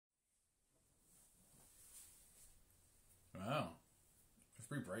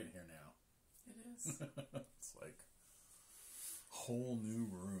bright in here now. It is. It's like whole new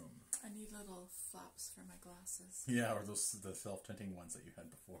room. I need little flaps for my glasses. Yeah, or the self-tinting ones that you had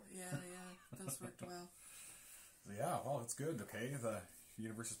before. Yeah, those worked well. So yeah, well, it's good. Okay, the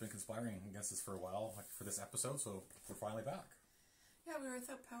universe has been conspiring against us for a while, like for this episode, so we're finally back. Yeah, we were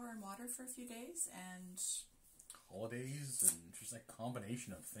without power and water for a few days, and holidays and just like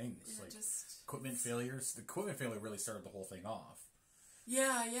combination of things, yeah, like just equipment failures. The equipment failure really started the whole thing off.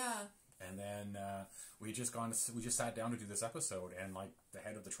 Yeah. And then we just sat down to do this episode, and like the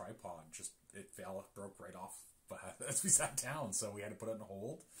head of the tripod it broke right off as we sat down, so we had to put it on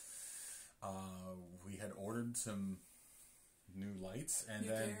hold. We had ordered some new lights, and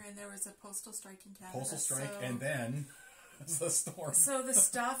and there was a postal strike in Canada. And then the storm. So the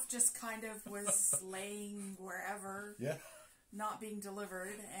stuff just kind of was laying wherever, not being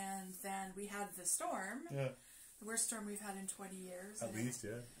delivered, and then we had the storm. Yeah. The worst storm we've had in 20 years. At least,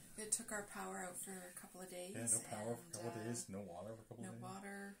 yeah. It took our power out for a couple of days. Yeah, no power for a couple of days, no water for a couple of days. No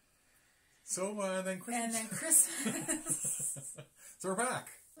water. So then Christmas. And then Christmas. So we're back.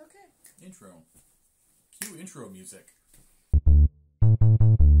 Okay. Intro. Cue intro music.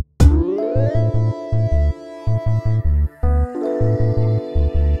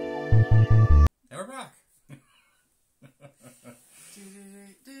 And we're back.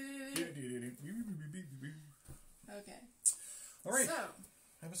 Okay. All right. So,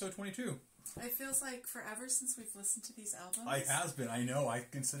 episode 22. It feels like forever since we've listened to these albums. It has been. I know. I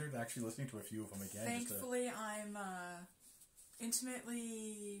considered actually listening to a few of them again. Thankfully, I'm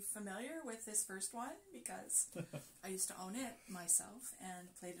intimately familiar with this first one because I used to own it myself and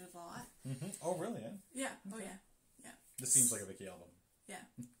played it a lot. Mm-hmm. Oh, really? Yeah. Okay. Oh, yeah. This seems like a Vicky album. Yeah.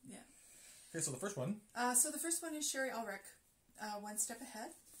 Okay, so the first one. So the first one is Shari Ulrich, One Step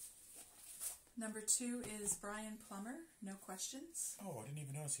Ahead. Number 2 is Brian Plummer, No Questions. Oh, I didn't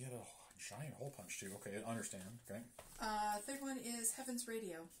even notice he had a giant hole punch too. Okay, I understand. Okay. Third one is Heaven's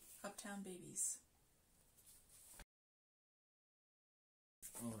Radio, Uptown Babies.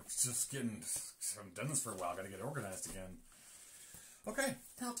 Oh, it's just getting. I haven't done this for a while. Got to get organized again. Okay.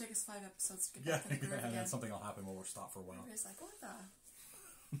 That'll take us 5 episodes to get back in the groove again. And then something will happen where we'll stop for a while. Everybody's like, what the?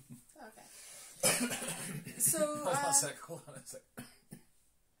 Okay. So. Hold on a sec.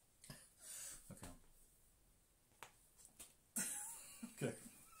 Okay.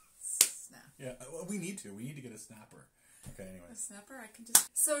 Snap. Yeah, well, we need to get a snapper. Okay, anyway. A snapper? I can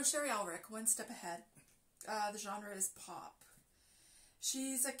just... So, Shari Ulrich, One Step Ahead. The genre is pop.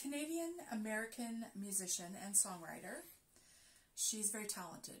 She's a Canadian-American musician and songwriter. She's very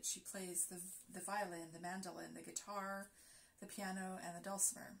talented. She plays the violin, the mandolin, the guitar, the piano, and the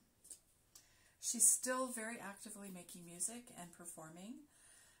dulcimer. She's still very actively making music and performing.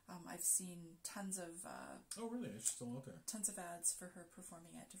 I've seen tons of... oh, really? She's still out there? Tons of ads for her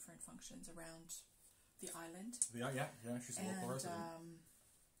performing at different functions around the island. Yeah, she's a local resident.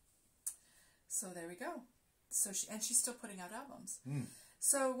 So there we go. So she's still putting out albums. Mm.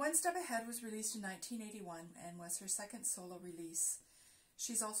 So One Step Ahead was released in 1981 and was her second solo release.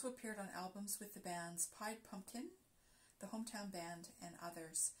 She's also appeared on albums with the bands Pied Pumpkin, the Hometown Band, and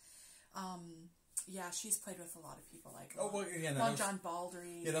others. Yeah, she's played with a lot of people like Long John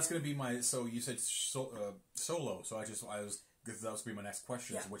Baldry. Yeah, that's going to be my. So you said solo, so I was because that was going to be my next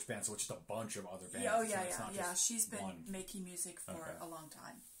question. Yeah. So which band? So it's just a bunch of other bands. Yeah. She's been making music for a long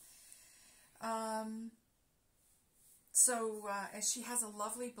time. And she has a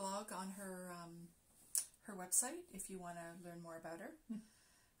lovely blog on her website if you want to learn more about her.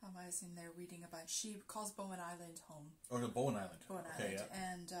 I was in there reading about. She calls Bowen Island home. Oh, no, Bowen Island. Bowen Island,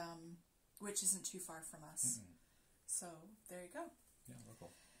 and which isn't too far from us. Mm-hmm. So there you go. Yeah,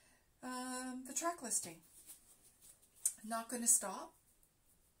 local. The track listing. Not Gonna Stop.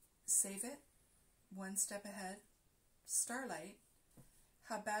 Save It. One Step Ahead. Starlight.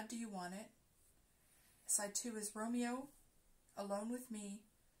 How Bad Do You Want It? Side 2 is Romeo. Alone With Me.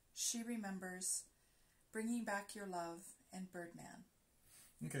 She Remembers. Bringing Back Your Love. And Birdman.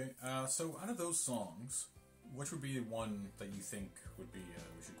 Okay, so out of those songs, which would be the one that you think would be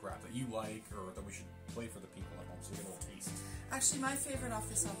we should grab that you like, or that we should play for the people at home so we get a little taste? Actually, my favorite off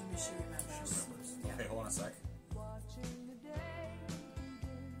this album is She Remembers. Yeah. Okay, hold on a sec.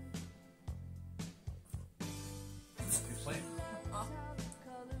 It's playing.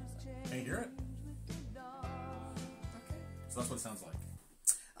 Can you hear it? Okay. So that's what it sounds like.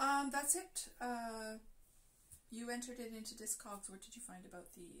 That's it. You entered it into Discogs. What did you find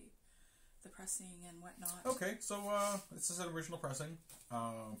about the pressing and whatnot? Okay, so this is an original pressing.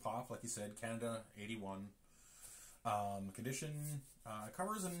 Pop, like you said, Canada, 81. Condition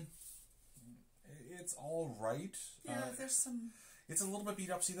covers, and it's all right. Yeah, there's some It's a little bit beat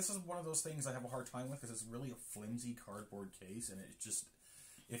up. See, this is one of those things I have a hard time with because it's really a flimsy cardboard case, and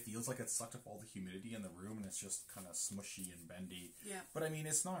it feels like it sucked up all the humidity in the room, and it's just kind of smushy and bendy. Yeah. But I mean,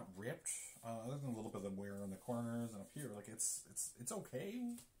 it's not ripped, other than a little bit of wear in the corners and up here. Like it's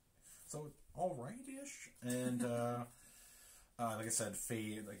okay. So all right-ish, and like I said,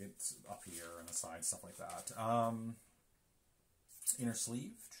 fade, like it's up here and the side, stuff like that. Inner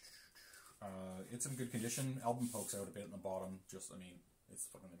sleeve. It's in good condition. Album pokes out a bit in the bottom. Just, I mean, it's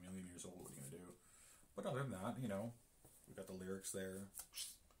fucking a million years old. What are you gonna do? But other than that, you know, we've got the lyrics there.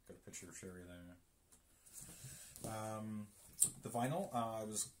 Got a picture of Shari there. The vinyl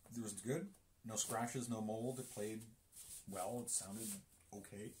was good. No scratches, no mold. It played well. It sounded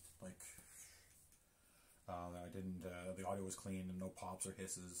okay. Like I didn't. The audio was clean and no pops or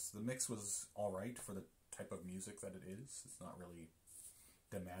hisses. The mix was all right for the type of music that it is. It's not really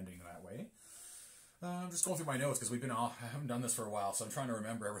demanding that way. I'm just going through my notes because I haven't done this for a while, so I'm trying to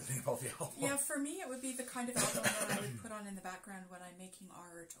remember everything about the album. Yeah, for me, it would be the kind of album that I would put on in the background when I'm making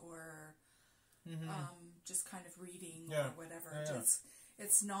art or just kind of reading or whatever. Yeah.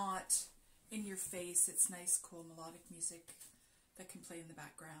 It's not in your face. It's nice, cool, melodic music that can play in the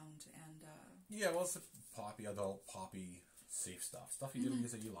background. And yeah, well, it's adult poppy, safe stuff you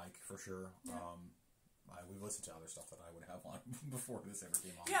that you like for sure. Yeah. We've listened to other stuff that I would have on before this ever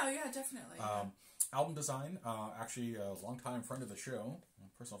came on. Yeah, definitely. Album design, actually a long-time friend of the show,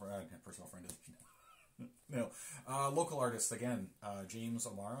 personal friend of the show. No, local artist again, James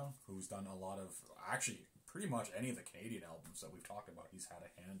O'Mara, who's done a lot of, actually pretty much any of the Canadian albums that we've talked about, he's had a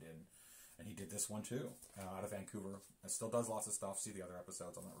hand in, and he did this one too, out of Vancouver. And still does lots of stuff. See the other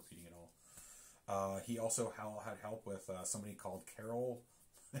episodes. I'm not repeating it all. He also had help with somebody called Carol.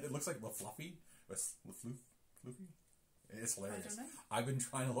 It looks like LaFluffy. Floofy? It's hilarious. I don't know. I've been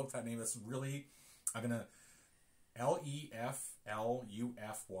trying to look that name. It's really... I'm going to... Leflufy.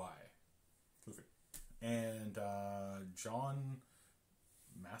 Floofy. And John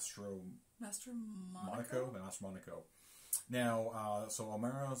Monaco. Now, so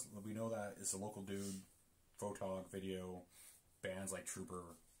O'Mara, we know that is a local dude. Photog, video, bands like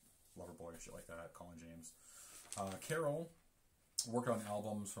Trooper, Loverboy, shit like that, Colin James. Carol worked on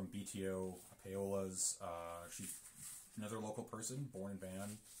albums from BTO, Paola's. She's another local person, born in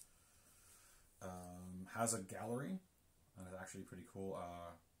Van. Has a gallery. It's actually pretty cool.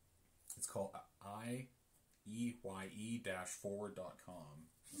 It's called ieye-forward.com.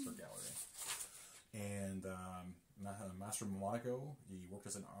 That's her gallery. And Master Monaco, he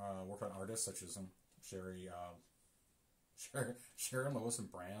worked on artists such as Sharon Lois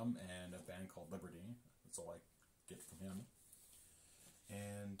and Bram, and a band called Liberty. That's all I get from him.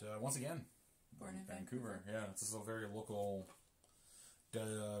 And once again, born in Vancouver. Yeah, this is a very local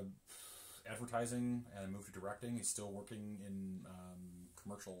advertising, and moved to directing. He's still working in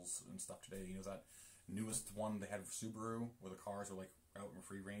commercials and stuff today. You know that newest one they had for Subaru, where the cars are like out and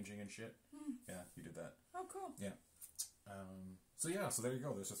free ranging and shit. Yeah, he did that. Oh, cool. Yeah. So there you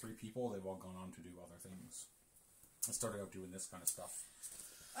go. There's the three people. They've all gone on to do other things. I started out doing this kind of stuff.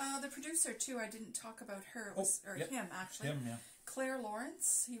 The producer too. I didn't talk about her. Him actually. Him, yeah. Claire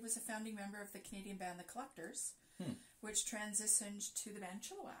Lawrence. He was a founding member of the Canadian band The Collectors, which transitioned to the band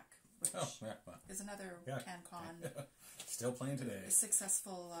Chilliwack, which is another CanCon. Still playing today.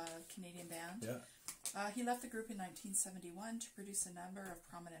 Successful Canadian band. Yeah. He left the group in 1971 to produce a number of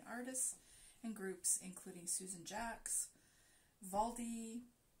prominent artists and groups, including Susan Jacks, Valdi,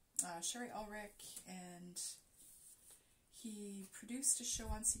 Shari Ulrich, and he produced a show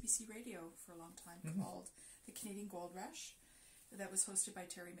on CBC Radio for a long time called The Canadian Gold Rush that was hosted by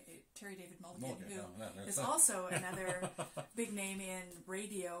Terry David Mulligan, who is also another big name in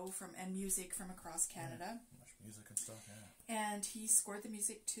radio and music from across Canada. Music and stuff, yeah. And he scored the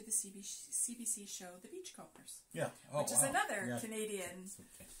music to the CBC show The Beachcombers. Yeah. Which is another Canadian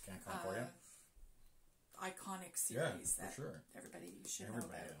iconic series that everybody should know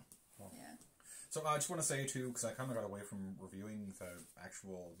about. Yeah. Well, yeah. So I just want to say too, because I kind of got away from reviewing the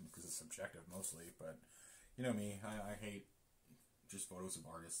actual, because it's subjective mostly, but you know me, I hate just photos of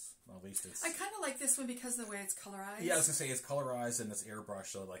artists. Well, at least it's... I kind of like this one because of the way it's colorized. Yeah, I was going to say it's colorized and it's airbrushed,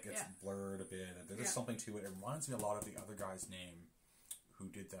 so like it's blurred a bit. There's something to it. It reminds me a lot of the other guy's name who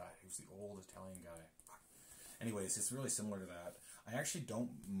did that. He was the old Italian guy. Anyways, it's really similar to that. I actually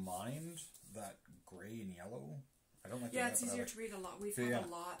don't mind that gray and yellow. I don't like that. Yeah, it's easier to read a lot. We've had a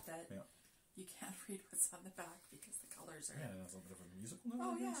lot that you can't read what's on the back because the colors are... Yeah, it's a bit of a musical note.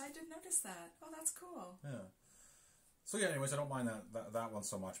 Oh, yeah, I did notice that. Oh, that's cool. Yeah. So yeah, anyways, I don't mind that one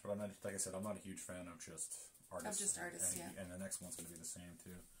so much, but I'm not, like I said, I'm not a huge fan of just artists. Of just artists, and the next one's going to be the same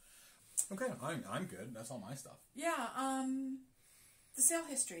too. Okay, I'm good. That's all my stuff. Yeah. The sale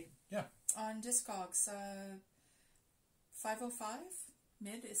history. Yeah. On Discogs, 505.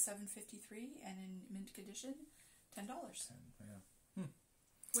 Mid is $7.53, and in mint condition, $10. Yeah.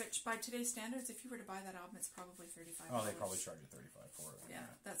 Which, by today's standards, if you were to buy that album, it's probably $35. Oh, they probably charge you $35 for it. Yeah,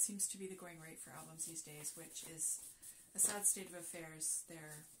 that seems to be the going rate for albums these days, which is a sad state of affairs.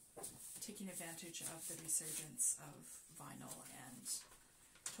 They're taking advantage of the resurgence of vinyl and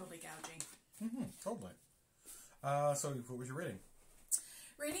totally gouging. Totally. So, what was your rating?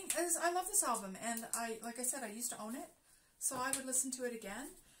 Rating is, I love this album, and like I said, I used to own it, so I would listen to it again.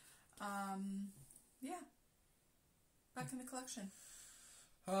 Yeah. Back in the collection.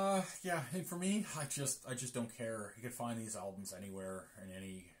 Yeah, and for me, I just don't care. You can find these albums anywhere in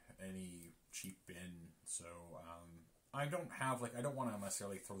any cheap bin. So, I don't want to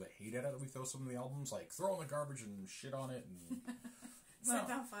necessarily throw the hate at it that we throw some of the albums, like throw in the garbage and shit on it and set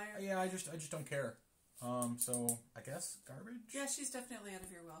it on fire. Yeah, I just don't care. So I guess garbage. Yeah, she's definitely out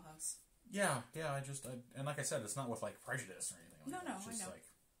of your wheelhouse. Yeah, and like I said, it's not with like prejudice or anything. Like No, that. It's just I know. like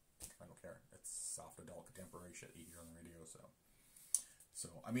I don't care. It's soft adult contemporary shit you hear on the radio. So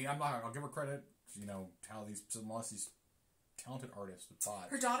I mean, I'll give her credit. You know how these talented artists,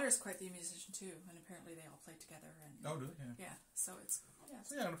 but her daughter is quite the musician too, and apparently they all play together. And do they? Yeah. So it's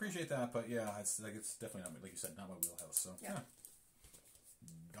So yeah, I appreciate that, but yeah, it's definitely not, like you said, not my wheelhouse. So yeah.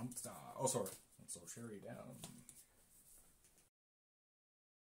 Dumpster. Oh, sorry. So Shari down.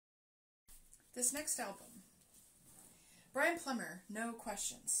 This next album, Brian Plummer, No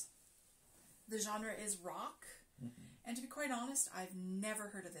Questions. The genre is rock, and to be quite honest, I've never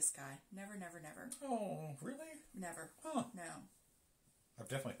heard of this guy. Never. Oh, really? Never. Huh. No. I've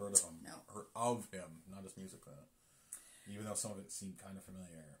definitely heard of him. No. Heard of him, not his music, though. Even though some of it seemed kind of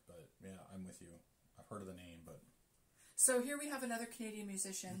familiar. But yeah, I'm with you. I've heard of the name, but... So here we have another Canadian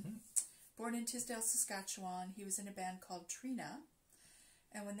musician. Born in Tisdale, Saskatchewan, he was in a band called Trina.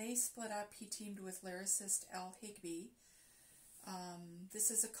 And when they split up, he teamed with lyricist Al Higby. This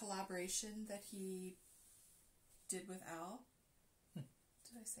is a collaboration that he did with Al.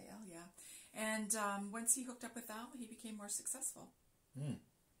 Did I say Al? Yeah. And once he hooked up with Al, he became more successful.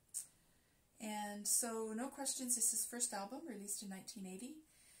 And so No Questions is his first album, released in 1980,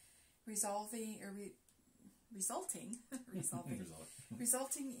 resulting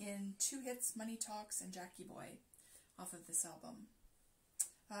in 2 hits, Money Talks and Jackie Boy, off of this album.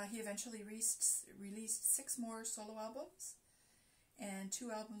 He eventually released 6 more solo albums and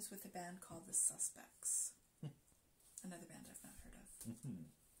 2 albums with a band called The Suspects. Another band I've not heard of.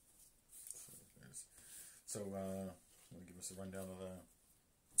 So, want to give us a rundown of the...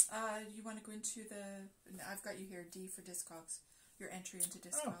 You want to go into I've got you here, D for Discogs. Your entry into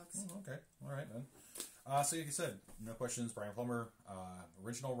Discogs. Oh, okay. All right, then. So, like you said, No Questions, Brian Plummer,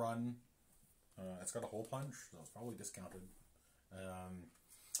 original run. It's got a hole punch, so it's probably discounted.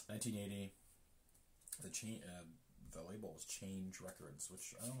 1980. The label was Change Records,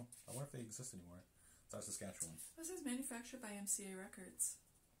 which I wonder if they exist anymore. It's out of Saskatchewan. This is manufactured by MCA Records.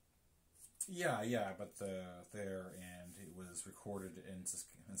 Yeah, but and it was recorded in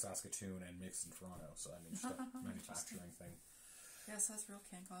Saskatoon and mixed in Toronto. So I mean, just a manufacturing thing. Yes, that's real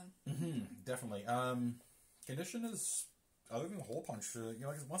CanCon. Definitely. Condition is, other than the hole punch,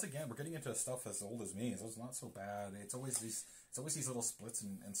 once again, we're getting into stuff as old as me, so it's not so bad. It's always these little splits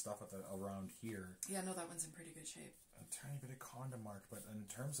and stuff around here. Yeah, no, that one's in pretty good shape. A tiny bit of condom mark, but in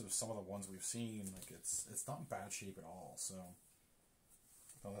terms of some of the ones we've seen, like it's not in bad shape at all. So,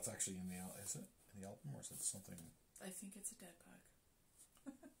 no, that's actually is it in the album, or is it something? I think it's a dead bug.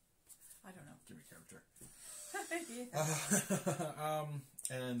 I don't know. Give me character. Yeah.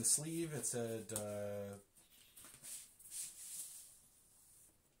 And the sleeve, it said.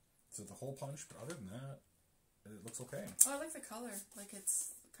 So the hole punch, but other than that, it looks okay. Oh, I like the color. Like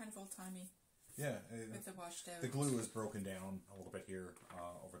it's kind of old-timey. Yeah. With the washed out. The glue is broken down a little bit here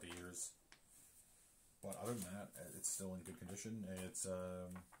over the years. But other than that, it's still in good condition. It's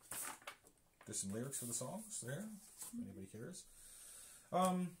there's some lyrics for the songs there, if anybody cares.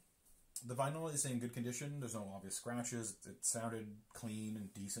 The vinyl is in good condition. There's no obvious scratches. It sounded clean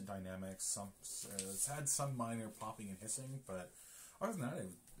and decent dynamics. It's had some minor popping and hissing, but other than that,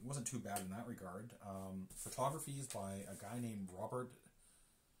 it wasn't too bad in that regard. Photography is by a guy named Robert.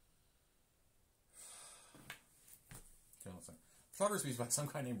 Photography is by some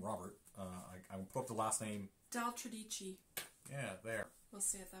guy named Robert. I will put up the last name. Dal Tradici. Yeah, there. We'll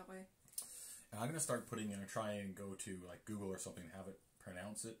say it that way. And I'm going to start try and go to like Google or something and have it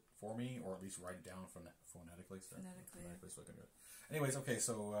pronounce it for me, or at least write it down phonetically. So I can do it. Anyways, okay,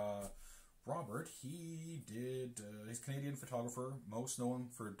 so Robert, he's a Canadian photographer, most known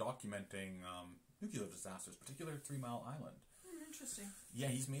for documenting nuclear disasters, particularly 3 Mile Island. Interesting. Yeah,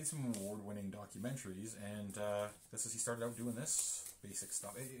 he's made some award-winning documentaries, and he started out doing this basic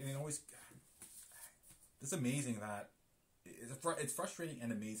stuff. And it always, it's amazing that it's frustrating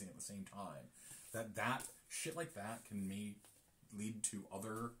and amazing at the same time that shit like that can lead to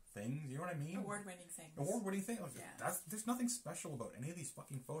other things. You know what I mean? Award-winning things. Award-winning things. Like, yeah. There's nothing special about any of these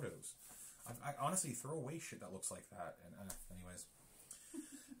fucking photos. I honestly throw away shit that looks like that. And anyways.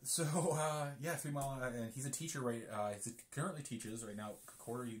 So, 3 Mile, and he's a teacher, right? He currently teaches right now at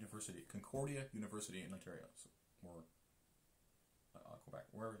Concordia University in Ontario. So, or, Quebec,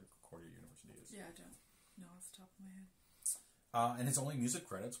 wherever Concordia University is. Yeah, I don't know off the top of my head. And his only music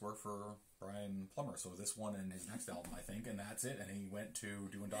credits were for Brian Plummer. So this one and his next album, I think, and that's it. And he went to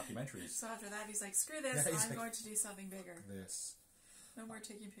doing documentaries. So after that, he's like, screw this, I'm going to do something bigger. This. No more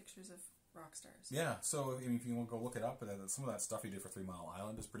taking pictures of rock stars. Yeah, so I mean, if you want to go look it up, but some of that stuff he did for 3 Mile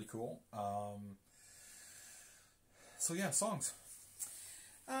Island is pretty cool. So yeah, songs.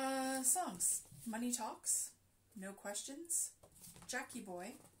 Songs. Money Talks, No Questions, Jackie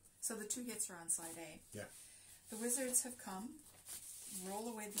Boy. So the 2 hits are on side A. Yeah. The Wizards Have Come, Roll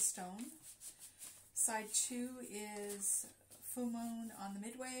Away the Stone. Side 2 is Full Moon on the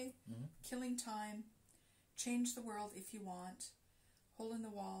Midway, Killing Time, Change the World If You Want, Hole in the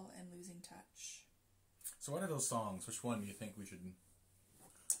Wall, and Losing Touch. So out of those songs, which one do you think we should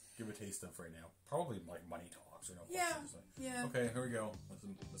give a taste of right now? Probably like Money Talks or No Questions. Yeah. Okay, here we go.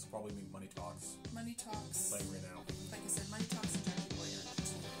 Let's probably be Money Talks. Money Talks. Playing right now. Like I said, Money Talks and Jackie Boy are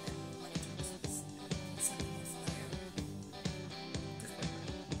two, and Money Talks is something familiar.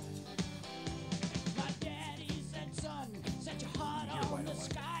 My daddy said, son, set your heart on the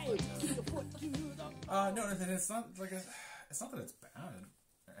sky. No, it's not like it's not that it's bad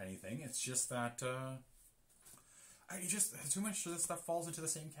or anything. It's just that too much of this stuff falls into the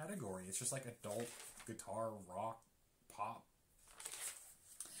same category. It's just like adult guitar, rock, pop.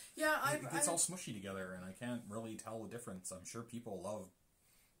 Yeah, it's all smushy together, and I can't really tell the difference. I'm sure people love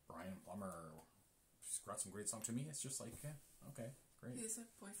Brian Plummer. He's got some great songs. To me, it's just like, yeah, okay, great. He's a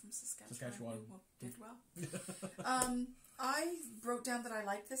boy from Saskatchewan. Who did well. I wrote down that I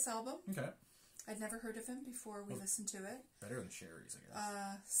liked this album. Okay. I'd never heard of him before we listened to it. Better than Shari's, I guess.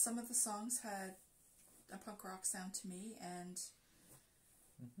 Some of the songs had a punk rock sound to me, and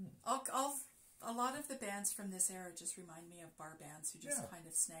a lot of the bands from this era just remind me of bar bands who just kind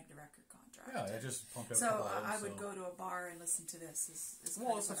of snagged a record contract. Yeah, they just pumped out. So I would go to a bar and listen to this. If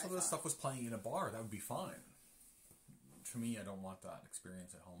this stuff was playing in a bar, that would be fine. To me, I don't want that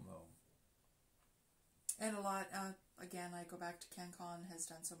experience at home, though. And a lot, again, I go back to Ken Con has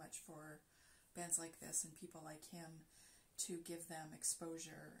done so much for bands like this and people like him to give them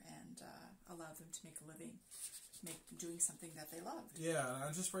exposure and allow them to make a living, doing something that they loved. Yeah, and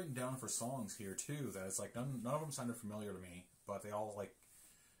I'm just writing down for songs here too that it's like none of them sounded familiar to me, but they all like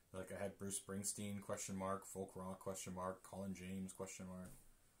I had Bruce Springsteen ? Folk rock ? Colin James ?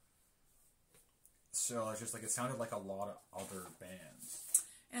 So it's just like it sounded like a lot of other bands.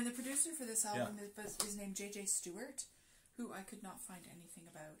 And the producer for this album is named J.J. Stewart, who I could not find anything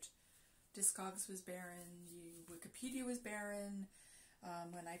about. Discogs was barren, Wikipedia was barren.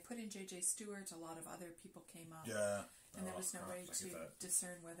 When I put in J.J. Stewart, a lot of other people came up. Yeah. And there was no way to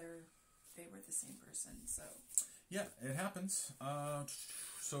discern whether they were the same person. So. Yeah, it happens.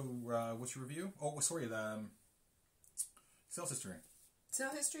 What's your review? Oh, sorry, the sales history.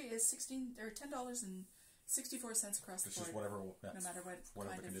 Sale history is $10.64 across the board. Just whatever, no matter what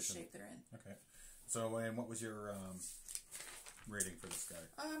kind of shape they're in. Okay. So, and what was your rating for this guy?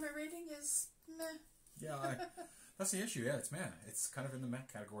 My rating is meh. Yeah, that's the issue. Yeah, it's meh. It's kind of in the meh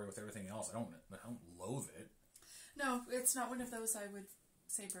category with everything else. I don't loathe it. No, it's not one of those I would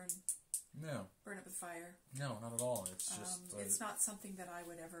say burn it with fire. No, not at all. It's just it's not something that I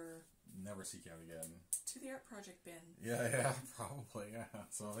would ever never seek out again. To the art project bin. Yeah, probably. Yeah.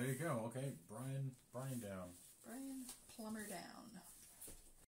 So there you go. Okay, Brian down. Brian Plummer down.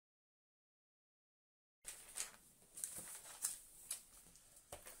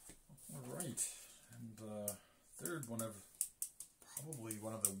 All right, and third one of probably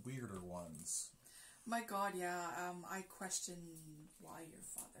one of the weirder ones. My God, yeah. I question why your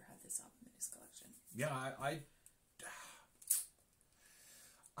father had this album in his collection. Yeah,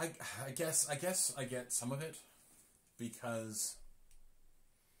 I guess I get some of it because,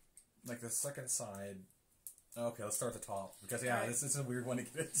 like the second side. Okay, let's start at the top because right. This is a weird one to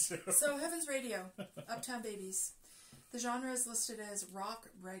get into. So Heaven's Radio, Uptown Babies. The genre is listed as rock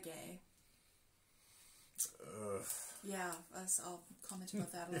reggae. Ugh. Yeah, I'll comment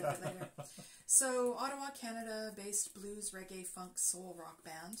about that a little bit later. So, Ottawa, Canada-based blues, reggae, funk, soul rock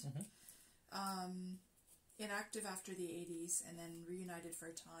band. inactive after the 80s and then reunited for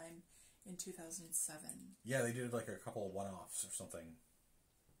a time in 2007. Yeah, they did like a couple of one-offs or something.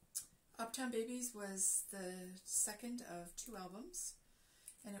 Uptown Babies was the second of 2 albums,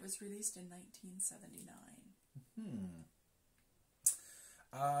 and it was released in 1979.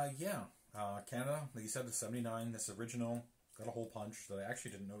 Canada, like you said, the 79, this original, got a hole punch that I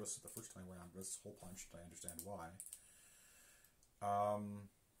actually didn't notice the first time around, but it's hole punched, I understand why.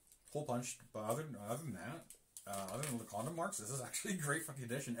 Hole punched, but other than that, other than the condom marks, this is actually a great fucking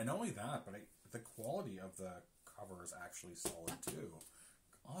edition, and not only that, but the quality of the cover is actually solid too.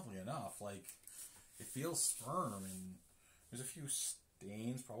 Oddly enough, like, it feels firm, and there's a few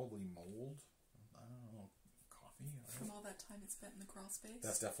stains, probably mold, I don't know, coffee? From all that time it's spent in the crawl space?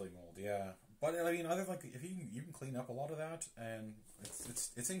 That's definitely mold, yeah. But, I mean, other like, if you can clean up a lot of that, and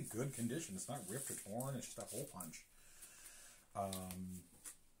it's in good condition, it's not ripped or torn, it's just a hole punch.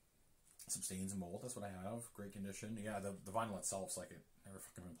 Some stains and mold, that's what I have, great condition. Yeah, the vinyl itself's like it never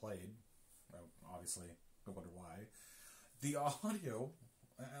fucking been played, well, obviously, no wonder why. The audio,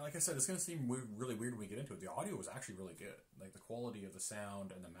 like I said, it's going to seem really weird when we get into it. The audio was actually really good. Like, the quality of the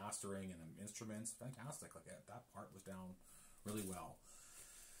sound and the mastering and the instruments, fantastic. Like, that part was down really well.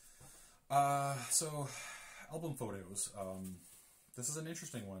 So, album photos. This is an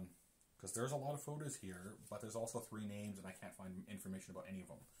interesting one, because there's a lot of photos here, but there's also 3 names, and I can't find information about any of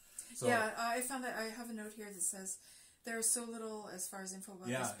them. So, yeah, I found that I have a note here that says there's so little as far as info about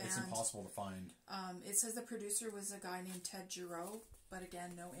this band. Yeah, it's impossible to find. It says the producer was a guy named Ted Giroux, but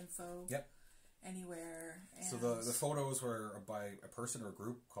again, no info anywhere. And so the photos were by a person or a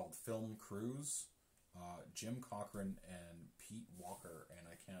group called Film Cruise, Jim Cochran, and Pete Walker, and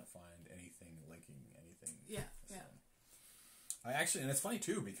I can't find anything linking anything. Yeah, so. yeah. I actually, and it's funny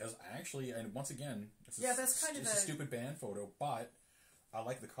too, because and once again, it's a stupid band photo, but I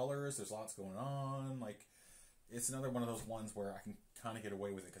like the colors, there's lots going on, like, it's another one of those ones where I can kind of get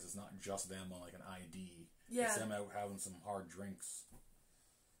away with it, because it's not just them on, like, an ID. Yeah. It's them out having some hard drinks.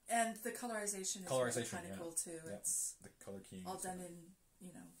 And the colorization is really kind of cool, too. Yeah. It's the color keying. all done in,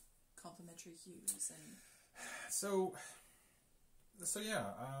 complementary hues. And So yeah,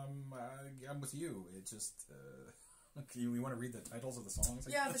 I'm with you. It just... we want to read the titles of the songs?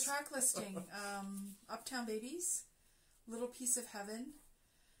 Yeah, the track listing. Uptown Babies, Little Piece of Heaven,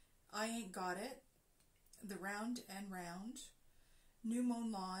 I Ain't Got It, The Round and Round, New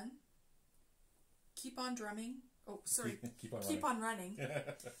Mown Lawn, Keep on Drumming. Oh, sorry. Keep on Running.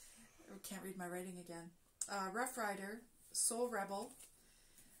 I can't read my writing again. Rough Rider, Soul Rebel,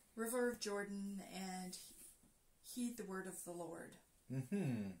 River of Jordan, and Heed the Word of the Lord.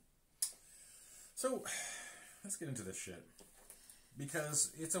 So, let's get into this shit.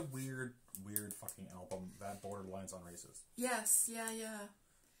 Because it's a weird fucking album that borderlines on racist. Yes, yeah.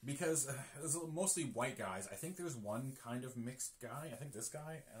 Because it's mostly white guys. I think there's one kind of mixed guy. I think this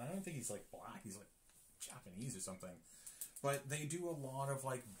guy, and I don't think he's like black. He's like Japanese or something. But they do a lot of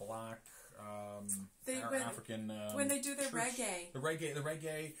like black, African. When they do their reggae, the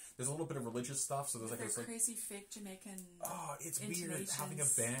reggae. There's a little bit of religious stuff. So there's like this crazy fake Jamaican. Oh, it's weird having a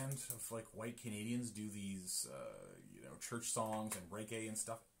band of like white Canadians do these, church songs and reggae and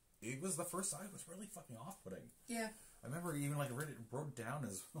stuff. It was the first side was really fucking off-putting. Yeah. I remember even like wrote it down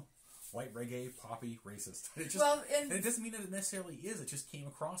as white reggae, poppy, racist. And it doesn't mean that it necessarily is. It just came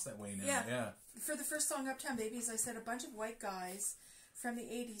across that way now. Yeah. For the first song, Uptown Babies, I said a bunch of white guys from the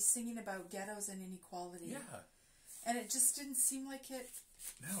 80s singing about ghettos and inequality. Yeah. And it just didn't seem like it.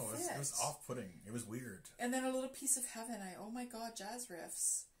 No, it was off-putting. It was weird. And then A Little Piece of Heaven. Oh my God, jazz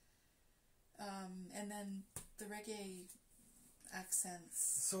riffs. And then the reggae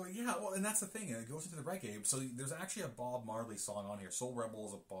accents. So yeah, well, and that's the thing. It goes into the reggae. So there's actually a Bob Marley song on here. Soul Rebel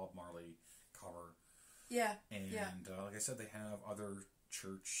is a Bob Marley cover. Yeah. And like I said, they have other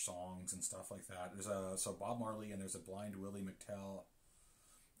church songs and stuff like that. There's Bob Marley, and there's a Blind Willie McTell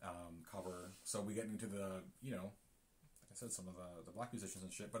cover. So we get into the like I said, some of the black musicians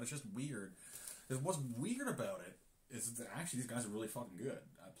and shit. But it's just weird. What's weird about it is that actually these guys are really fucking good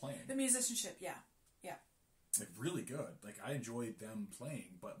at playing. The musicianship, yeah. Like, really good. Like, I enjoyed them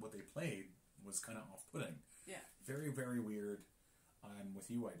playing, but what they played was kind of off-putting. Yeah. Very, very weird. I'm with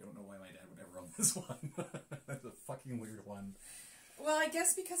you. I don't know why my dad would ever own this one. That's a fucking weird one. Well, I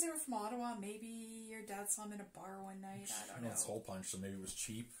guess because they were from Ottawa, maybe your dad saw them in a bar one night. I don't know. It's hole punch, so maybe it was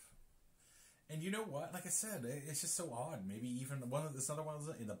cheap. And you know what? Like I said, it's just so odd. Maybe even this other one was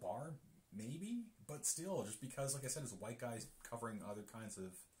in the bar, maybe? But still, just because, like I said, it's white guys covering other kinds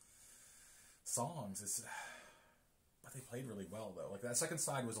of songs. But they played really well, though. Like, that second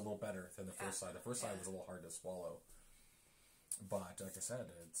side was a little better than the first side. The first side was a little hard to swallow. But, like I said,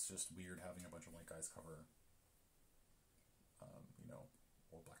 it's just weird having a bunch of white guys cover you know,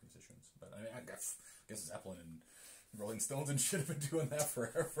 old black musicians. But I mean, I guess Zeppelin and Rolling Stones and shit have been doing that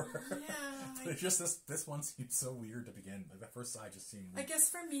forever. Yeah. But it's just this one seems so weird to begin. Like that first side just seemed. I guess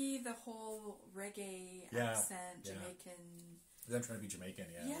for me, the whole reggae accent, Jamaican. Them trying to be Jamaican,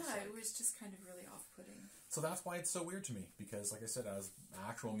 Yeah, it was just kind of really off-putting. So that's why it's so weird to me, because like I said, as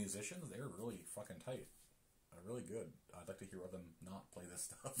actual musicians, they're really fucking tight. Really good. I'd like to hear them not play this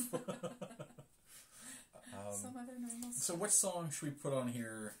stuff. Some other normal stuff. So which song should we put on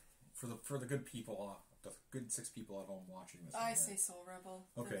here for the good people, the good 6 people at home watching this? I say Soul Rebel.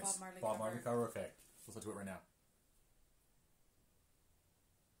 Okay, The Bob Marley cover. Okay, let's listen to it right now.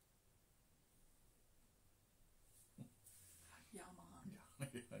 Yeah, man.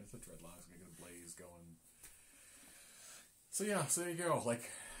 Yeah, it's a dreadlocks, gonna get a blaze going. So yeah, so there you go. Like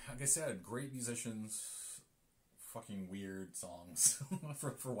I said, great musicians, fucking weird songs for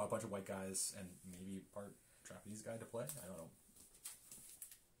a bunch of white guys and maybe part trapeze guy to play. I don't know.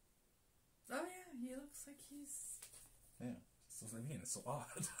 Oh yeah, he looks like he's That's what I mean. It's so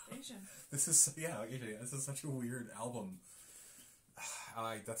odd. Asian. This is This is such a weird album.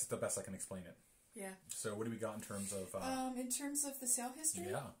 That's the best I can explain it. Yeah. So what do we got in terms of? In terms of the sale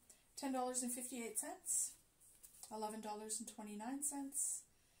history, $10.58, $11.29,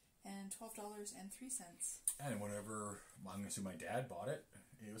 and $12.03. And whenever I'm going to assume my dad bought it,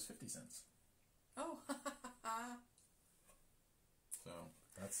 it was 50 cents. Oh. So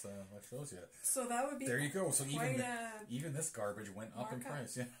that's that shows you. So that would be there you go. So quite even this garbage went up in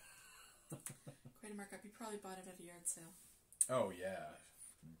price. Yeah. Quite a markup. You probably bought it at a yard sale. Oh yeah.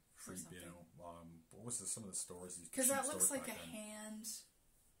 Free, you know. What was some of the stores? Because that looks like a hand.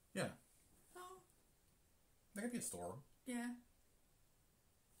 Yeah. Oh. That could be a store. Yeah.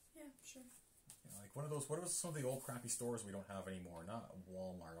 Yeah, sure. Yeah, like one of those. What are some of the old crappy stores we don't have anymore? Not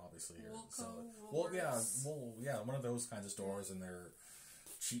Walmart, obviously. One of those kinds of stores, and their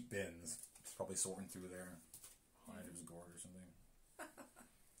cheap bins. It's probably sorting through there. Items gourd or something.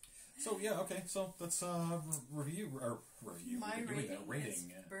 So yeah, okay. So let's review. My rating is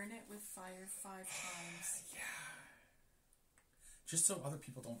yeah. burn it with fire 5 times. Yeah. Just so other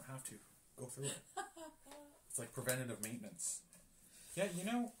people don't have to go through it. It's like preventative maintenance. Yeah, you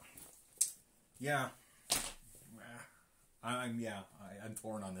know. Yeah. I'm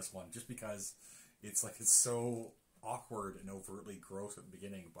torn on this one just because it's so awkward and overtly gross at the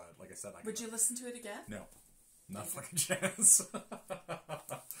beginning. But like I said, Would you listen to it again? No. Not a fucking chance.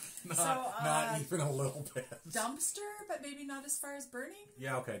 Not even a little bit. Dumpster, but maybe not as far as burning?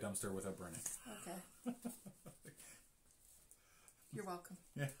 Yeah, okay, dumpster without burning. Okay. You're welcome.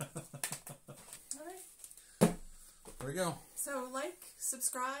 Yeah. Alright. There we go. So,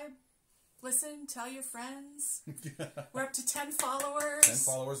 subscribe, listen, tell your friends. We're up to 10 followers. 10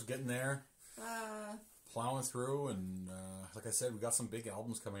 followers, getting there. Plowing through, and like I said, we got some big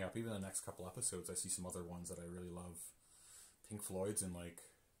albums coming up. Even the next couple episodes, I see some other ones that I really love. Pink Floyd's in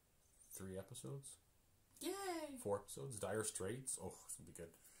 3 episodes. Yay! 4 episodes. Dire Straits. Oh, it's gonna be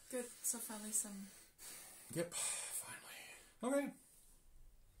good. Good. So finally some. Yep. Finally.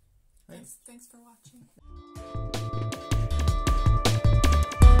 Okay. Thanks for watching.